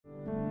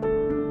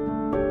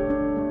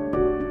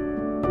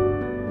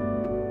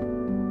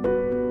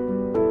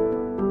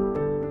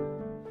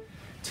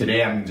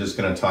Today I'm just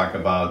going to talk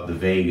about the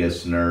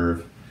vagus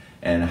nerve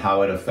and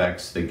how it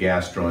affects the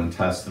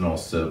gastrointestinal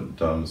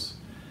symptoms.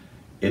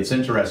 It's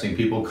interesting,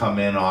 people come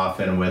in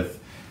often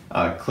with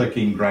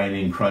clicking,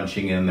 grinding,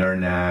 crunching in their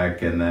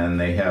neck, and then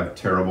they have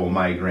terrible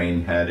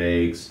migraine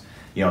headaches,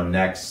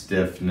 neck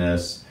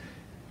stiffness,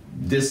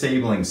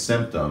 disabling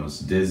symptoms,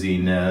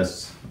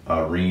 dizziness,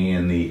 ringing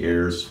in the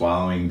ears,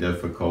 swallowing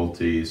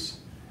difficulties,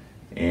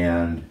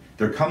 and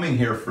they're coming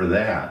here for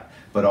that.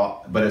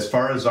 But as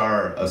far as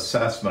our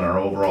assessment, our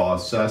overall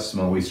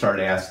assessment, we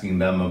start asking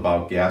them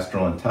about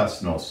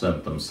gastrointestinal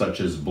symptoms such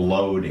as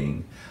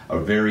bloating, a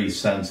very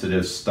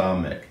sensitive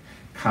stomach,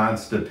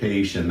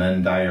 constipation,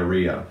 then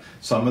diarrhea.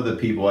 Some of the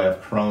people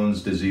have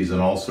Crohn's disease and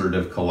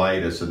ulcerative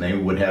colitis, and they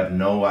would have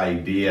no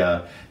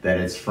idea that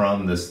it's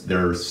from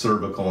their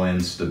cervical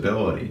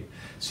instability.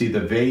 See,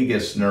 the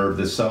vagus nerve,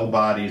 the cell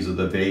bodies of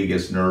the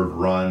vagus nerve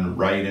run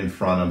right in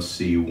front of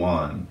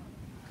C1.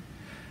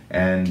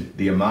 And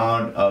the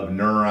amount of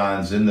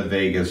neurons in the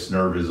vagus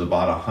nerve is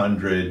about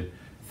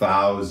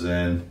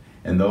 100,000,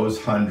 and those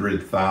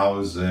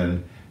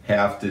 100,000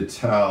 have to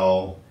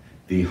tell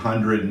the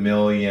 100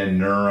 million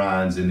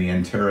neurons in the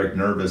enteric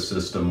nervous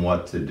system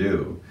what to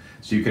do.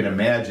 So you can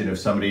imagine if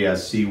somebody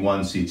has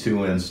C1,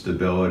 C2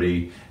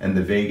 instability, and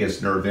the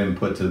vagus nerve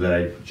input to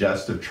the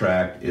digestive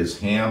tract is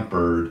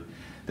hampered,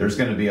 there's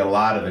going to be a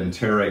lot of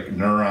enteric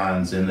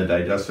neurons in the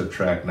digestive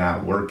tract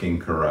not working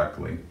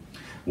correctly.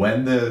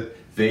 When the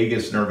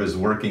vagus nerve is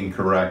working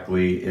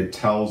correctly, it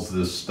tells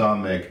the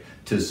stomach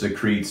to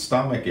secrete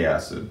stomach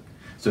acid.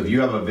 So if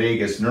you have a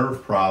vagus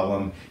nerve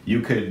problem,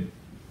 you could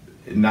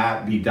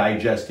not be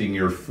digesting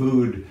your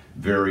food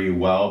very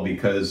well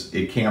because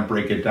it can't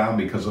break it down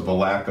because of a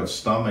lack of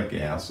stomach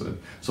acid.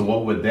 So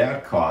what would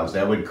that cause?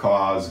 That would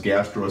cause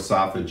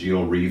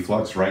gastroesophageal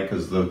reflux, right?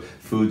 Because the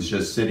food's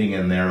just sitting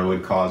in there. It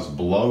would cause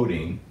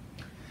bloating.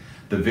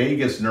 The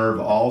vagus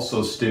nerve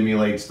also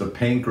stimulates the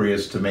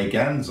pancreas to make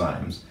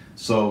enzymes.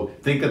 So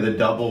think of the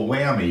double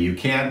whammy. You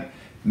can't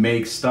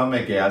make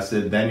stomach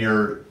acid, then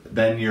your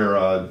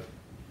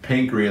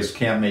pancreas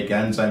can't make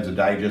enzymes to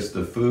digest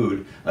the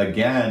food.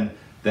 Again,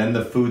 then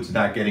the food's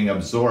not getting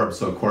absorbed,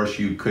 so of course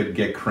you could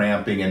get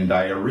cramping and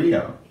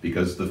diarrhea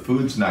because the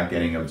food's not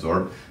getting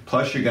absorbed.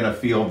 Plus you're going to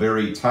feel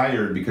very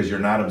tired because you're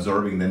not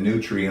absorbing the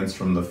nutrients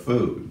from the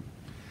food.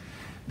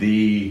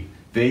 The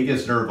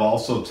vagus nerve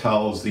also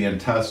tells the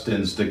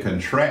intestines to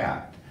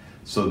contract.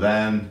 So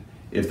then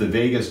if the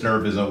vagus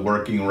nerve isn't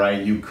working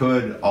right, you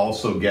could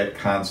also get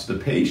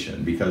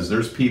constipation because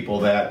there's people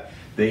that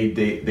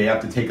they have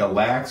to take a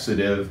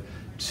laxative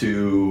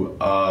to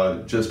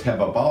just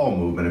have a bowel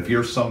movement. If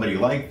you're somebody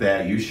like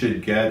that, you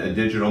should get a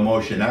digital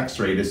motion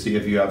x-ray to see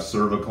if you have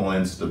cervical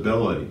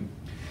instability.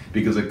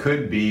 Because it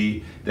could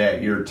be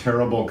that your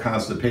terrible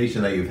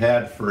constipation that you've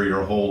had for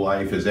your whole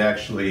life is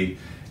actually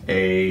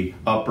a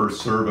upper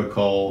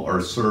cervical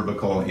or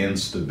cervical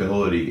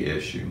instability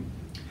issue.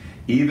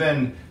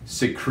 Even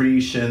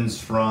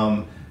secretions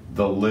from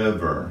the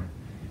liver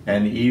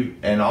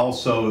and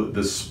also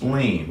the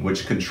spleen,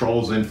 which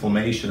controls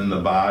inflammation in the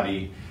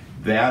body,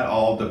 that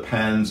all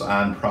depends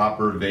on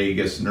proper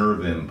vagus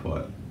nerve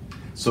input.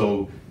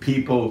 So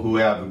people who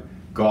have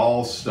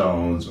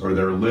gallstones or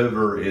their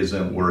liver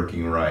isn't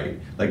working right,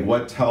 like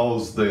what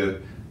tells the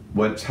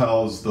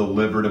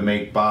liver to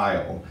make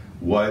bile?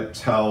 What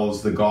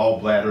tells the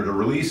gallbladder to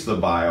release the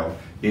bile?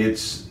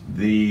 It's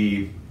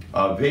the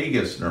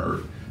vagus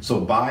nerve. So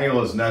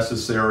bile is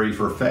necessary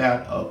for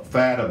fat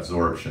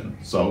absorption.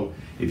 So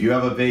if you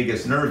have a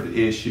vagus nerve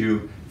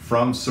issue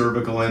from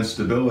cervical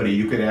instability,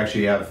 you could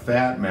actually have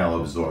fat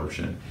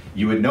malabsorption.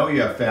 You would know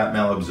you have fat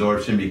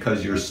malabsorption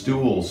because your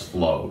stools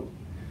float.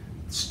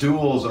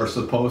 Stools are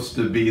supposed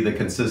to be the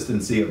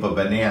consistency of a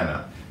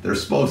banana. They're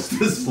supposed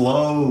to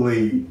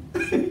slowly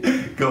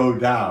go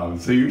down.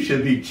 So you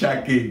should be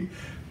checking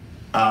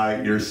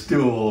your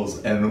stools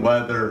and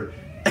whether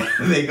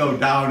they go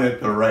down at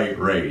the right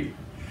rate.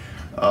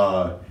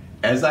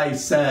 As I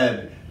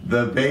said,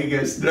 the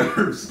vagus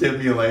nerve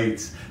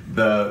stimulates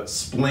the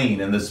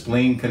spleen, and the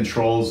spleen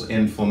controls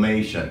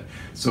inflammation.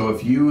 So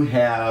if you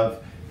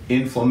have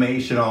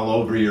inflammation all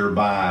over your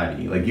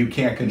body, like you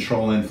can't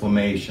control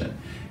inflammation,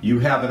 you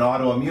have an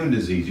autoimmune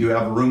disease, you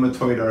have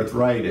rheumatoid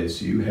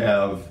arthritis, you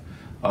have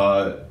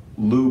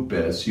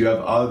lupus, you have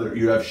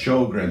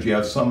Sjogren's, you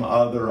have some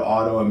other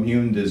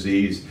autoimmune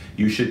disease,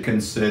 you should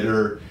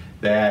consider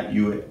that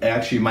you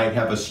actually might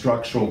have a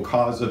structural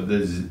cause of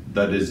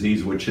the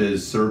disease, which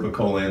is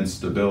cervical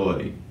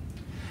instability.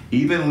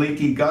 Even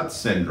leaky gut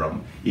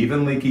syndrome,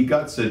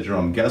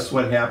 guess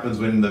what happens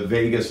when the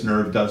vagus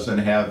nerve doesn't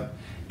have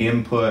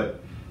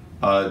input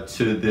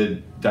to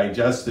the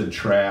digestive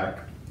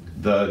tract?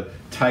 The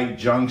tight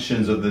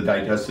junctions of the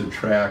digestive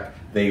tract,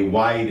 they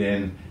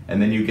widen,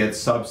 and then you get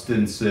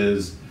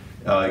substances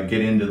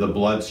get into the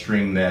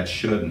bloodstream that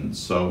shouldn't.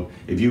 So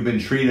if you've been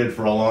treated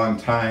for a long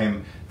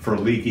time for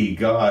leaky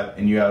gut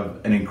and you have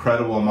an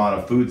incredible amount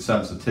of food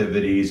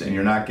sensitivities and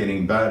you're not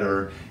getting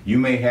better, you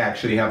may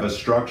actually have a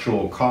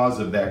structural cause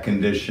of that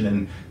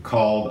condition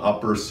called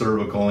upper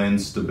cervical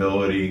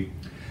instability.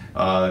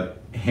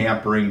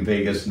 hampering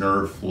vagus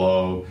nerve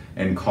flow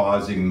and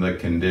causing the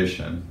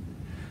condition.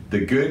 The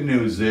good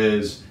news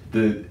is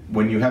that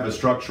when you have a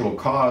structural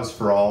cause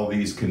for all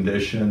these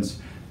conditions,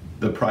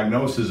 the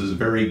prognosis is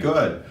very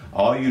good.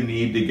 All you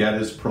need to get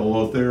is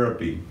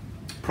prolotherapy.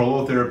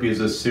 Prolotherapy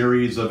is a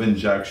series of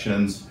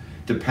injections.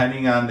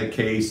 Depending on the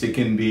case, it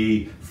can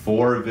be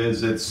 4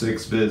 visits,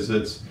 6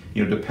 visits.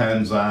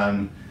 Depends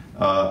on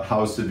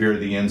how severe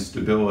the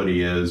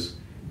instability is.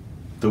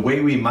 The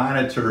way we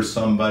monitor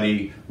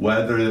somebody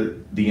whether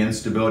the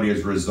instability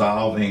is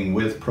resolving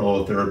with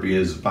prolotherapy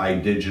is by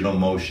digital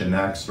motion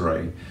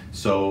X-ray.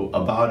 So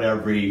about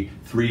every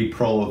 3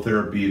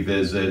 prolotherapy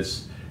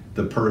visits,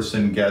 the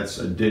person gets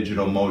a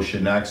digital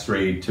motion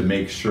X-ray to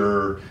make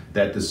sure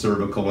that the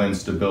cervical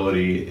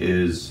instability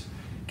is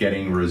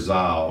getting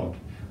resolved.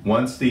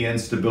 Once the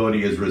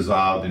instability is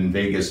resolved and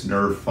vagus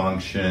nerve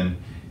function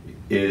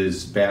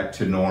is back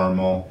to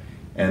normal,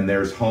 and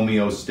there's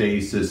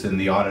homeostasis in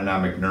the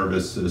autonomic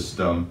nervous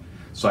system.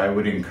 So I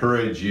would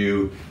encourage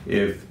you,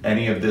 if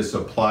any of this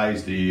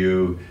applies to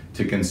you,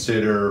 to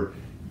consider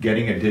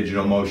getting a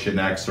digital motion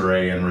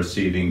X-ray and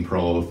receiving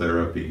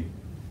prolotherapy.